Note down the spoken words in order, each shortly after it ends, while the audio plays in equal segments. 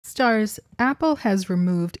Stars, Apple has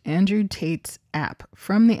removed Andrew Tate's app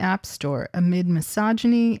from the App Store amid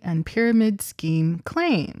misogyny and pyramid scheme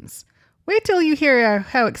claims. Wait till you hear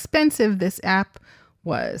how expensive this app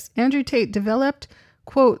was. Andrew Tate developed,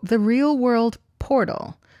 quote, the Real World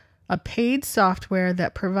Portal, a paid software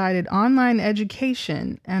that provided online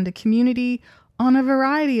education and a community on a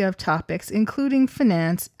variety of topics, including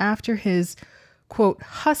finance, after his, quote,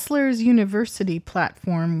 Hustlers University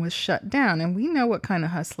platform was shut down. And we know what kind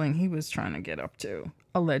of hustling he was trying to get up to,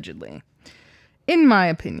 allegedly. In my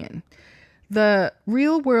opinion, the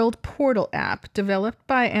Real World Portal app, developed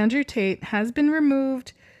by Andrew Tate, has been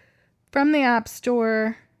removed from the App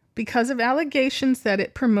Store because of allegations that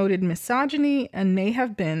it promoted misogyny and may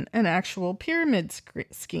have been an actual pyramid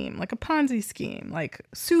scheme, like a Ponzi scheme, like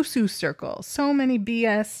Susu Circle. So many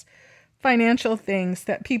BS financial things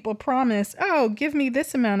that people promise, oh, give me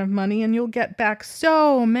this amount of money and you'll get back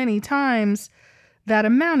so many times that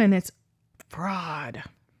amount, and it's fraud.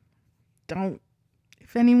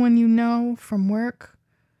 If anyone you know from work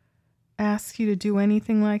asks you to do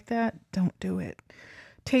anything like that, don't do it.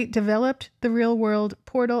 Tate developed the Real World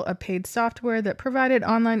Portal, a paid software that provided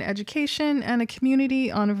online education and a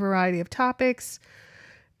community on a variety of topics.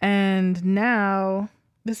 And now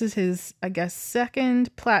this is his, I guess,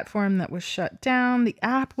 second platform that was shut down. The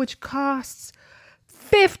app, which costs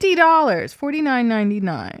 $50,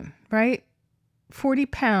 $49.99, right? 40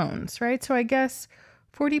 pounds, right? So I guess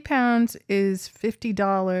 40 pounds is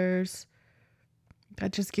 $50.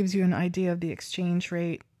 That just gives you an idea of the exchange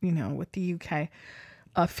rate, with the UK.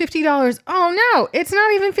 $50. Oh no, it's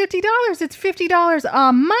not even $50. It's $50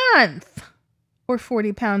 a month, or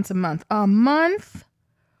 40 pounds a month. A month?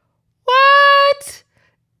 What?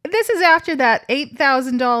 This is after that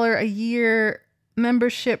 $8,000 a year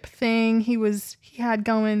membership thing he had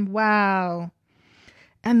going. Wow.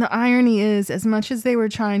 And the irony is, as much as they were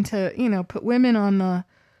trying to, put women on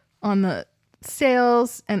the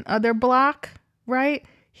sales and other block, right?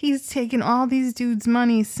 He's taking all these dudes'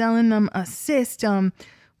 money, selling them a system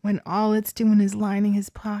when all it's doing is lining his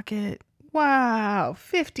pocket. Wow,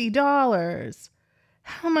 $50.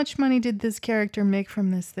 How much money did this character make from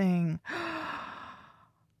this thing?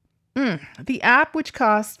 The app, which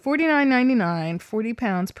costs $49.99, 40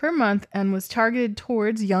 pounds per month, and was targeted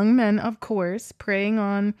towards young men, of course, preying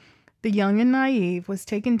on the young and naive, was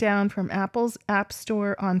taken down from Apple's App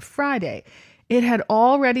Store on Friday. It had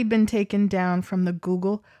already been taken down from the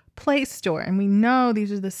Google Play Store. And we know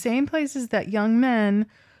these are the same places that young men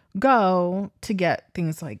go to get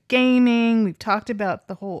things like gaming. We've talked about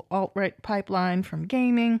the whole alt-right pipeline from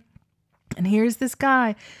gaming. And here's this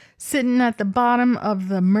guy sitting at the bottom of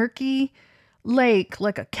the murky lake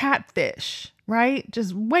like a catfish, right?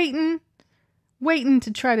 Just waiting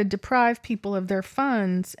to try to deprive people of their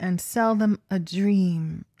funds and sell them a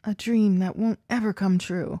dream that won't ever come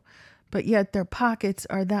true. But yet their pockets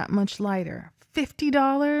are that much lighter.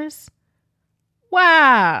 $50?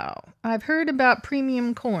 Wow. I've heard about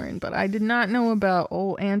premium corn, but I did not know about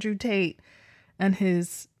old Andrew Tate and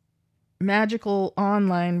his magical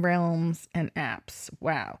online realms and apps.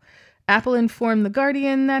 Wow. Apple informed The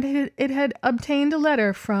Guardian that it had obtained a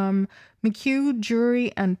letter from McHugh,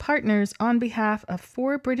 Jury and Partners on behalf of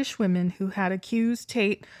 4 British women who had accused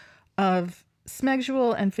Tate of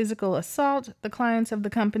sexual and physical assault. The clients of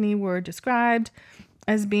the company were described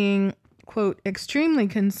as being, quote, extremely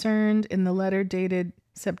concerned in the letter dated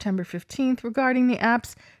September 15th regarding the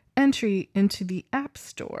app's entry into the App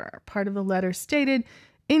Store. Part of the letter stated,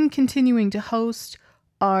 in continuing to host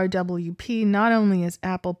RWP, not only is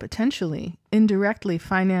Apple potentially indirectly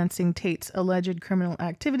financing Tate's alleged criminal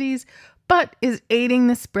activities, but is aiding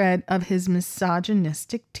the spread of his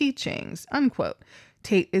misogynistic teachings, unquote.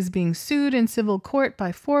 Tate is being sued in civil court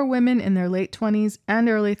by 4 women in their late 20s and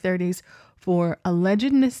early 30s for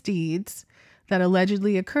alleged misdeeds that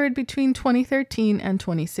allegedly occurred between 2013 and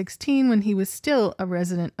 2016 when he was still a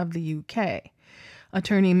resident of the UK.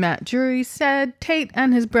 Attorney Matt Jury said Tate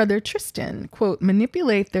and his brother Tristan, quote,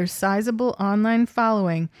 manipulate their sizable online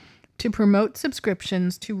following to promote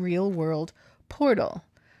subscriptions to Real World Portal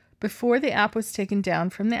before the app was taken down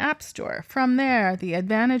from the App Store. From there, the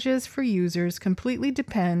advantages for users completely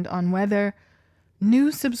depend on whether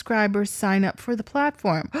new subscribers sign up for the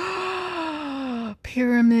platform.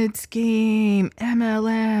 Pyramid scheme,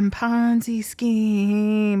 MLM, Ponzi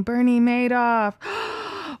scheme, Bernie Madoff.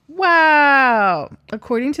 Wow.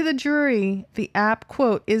 According to the jury, the app,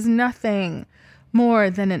 quote, is nothing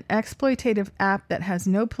more than an exploitative app that has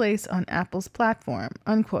no place on Apple's platform,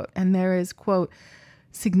 unquote. And there is, quote,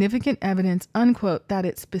 significant evidence, unquote, that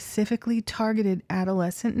it specifically targeted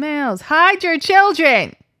adolescent males. Hide your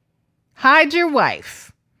children. Hide your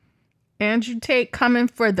wife. Andrew Tate coming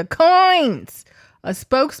for the coins. A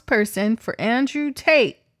spokesperson for Andrew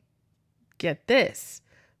Tate, get this,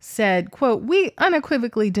 said, quote, "We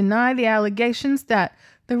unequivocally deny the allegations that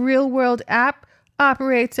the Real World app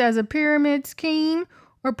operates as a pyramid scheme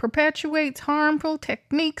or perpetuates harmful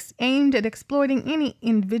techniques aimed at exploiting any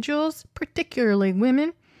individuals, particularly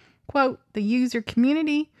women. Quote, the user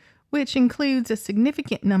community, which includes a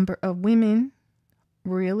significant number of women,"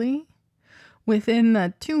 really, "within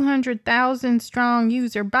the 200,000 strong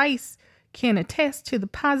user base, can attest to the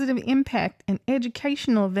positive impact and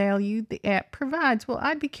educational value the app provides." Well,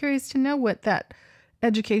 I'd be curious to know what that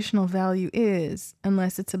educational value is,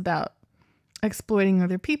 unless it's about exploiting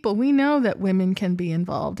other people. We know that women can be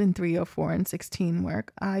involved in 304 and 16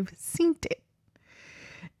 work. I've seen it.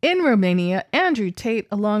 In Romania, Andrew Tate,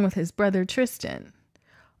 along with his brother Tristan,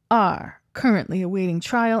 are currently awaiting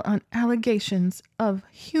trial on allegations of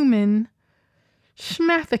human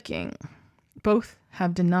trafficking. Both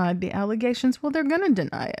have denied the allegations. Well, they're going to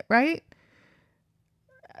deny it, right?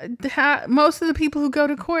 Most of the people who go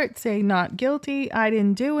to court say not guilty. I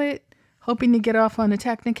didn't do it. Hoping to get off on a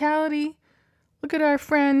technicality. Look at our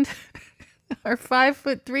friend, our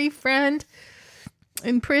 5'3" friend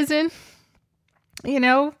in prison,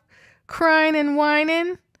 crying and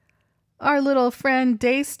whining. Our little friend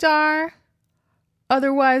Daystar,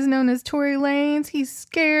 otherwise known as Tory Lanez, he's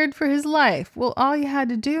scared for his life. Well, all you had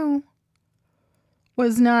to do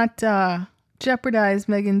was not jeopardize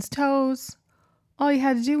Megan's toes. All you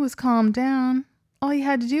had to do was calm down. All you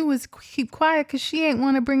had to do was keep quiet because she ain't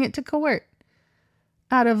want to bring it to court,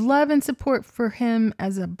 out of love and support for him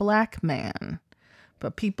as a black man.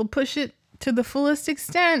 But people push it to the fullest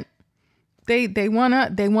extent. They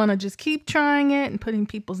wanna just keep trying it and putting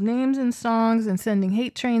people's names in songs and sending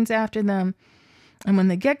hate trains after them. And when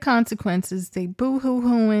they get consequences, they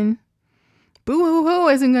boo-hoo-hooing. Boo-hoo-hoo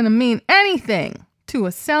isn't gonna mean anything to a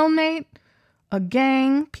cellmate, a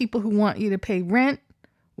gang, people who want you to pay rent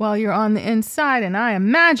while you're on the inside. And I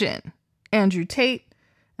imagine Andrew Tate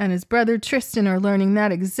and his brother Tristan are learning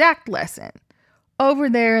that exact lesson over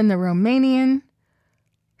there in the Romanian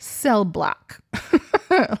cell block.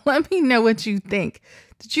 Let me know what you think.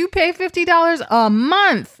 Did you pay $50 a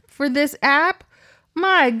month for this app?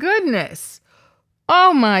 My goodness.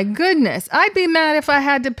 Oh my goodness. I'd be mad if I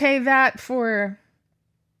had to pay that for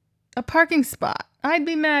a parking spot. I'd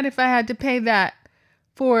be mad if I had to pay that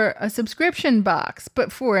for a subscription box.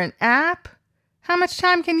 But for an app? How much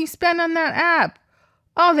time can you spend on that app?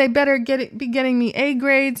 Oh, they better be getting me A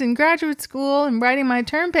grades in graduate school and writing my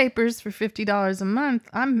term papers for $50 a month.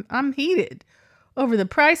 I'm heated over the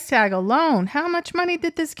price tag alone. How much money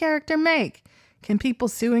did this character make? Can people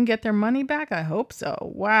sue and get their money back? I hope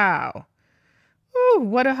so. Wow. Ooh,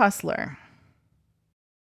 what a hustler.